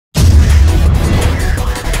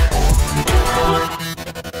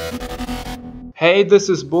Hey, this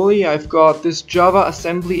is Bully. I've got this Java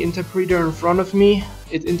assembly interpreter in front of me.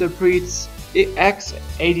 It interprets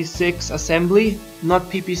x86 assembly, not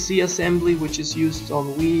PPC assembly, which is used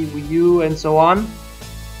on Wii, Wii U and so on.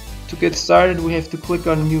 To get started, we have to click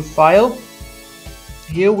on New File.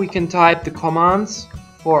 Here we can type the commands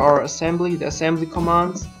for our assembly, the assembly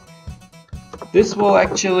commands. This will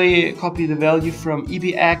actually copy the value from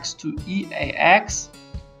EBX to EAX.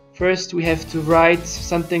 First we have to write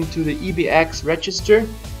something to the EBX register.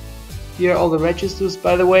 Here are all the registers,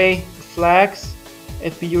 by the way, the flags,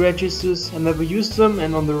 FPU registers. I never used them,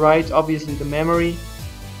 and on the right obviously the memory.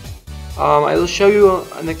 I will show you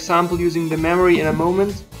an example using the memory in a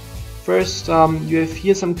moment. First you have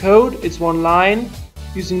here some code, it's one line.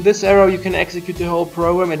 Using this arrow you can execute the whole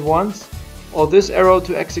program at once, or this arrow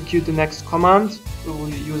to execute the next command. We will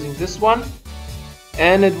be using this one.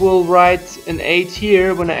 And it will write an 8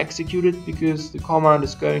 here when I execute it, because the command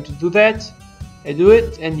is going to do that. I do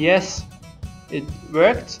it, and yes, it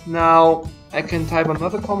worked. Now I can type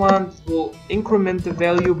another command. It will increment the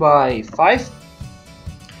value by 5.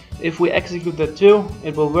 If we execute that too,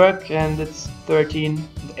 it will work, and it's 13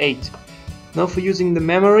 and 8. Now for using the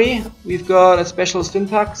memory, we've got a special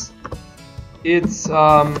syntax. It's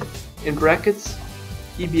in brackets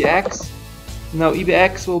EBX. Now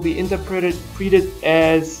EBX will be treated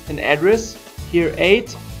as an address, here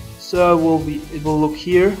 8, so it will look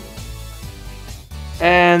here,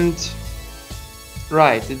 and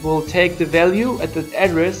it will take the value at that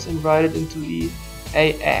address and write it into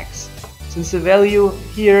EAX. Since the value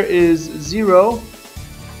here is 0,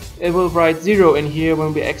 it will write 0 in here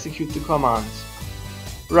when we execute the commands.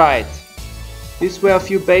 These were a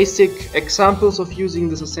few basic examples of using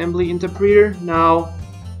this assembly interpreter. Now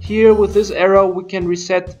here with this arrow we can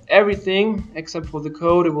reset everything except for the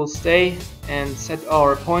code. It will stay, and set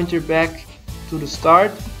our pointer back to the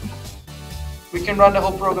start. We can run the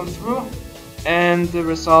whole program through, and the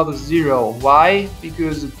result is 0. Why?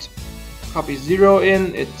 Because it copies 0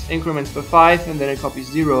 in, it increments by 5, and then it copies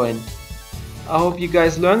 0 in. I hope you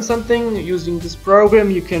guys learned something using this program.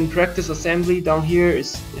 You can practice assembly. Down here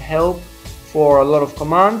is the help for a lot of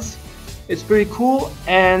commands. It's pretty cool,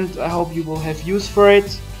 and I hope you will have use for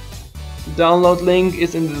it. The download link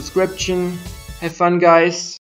is in the description. Have fun, guys.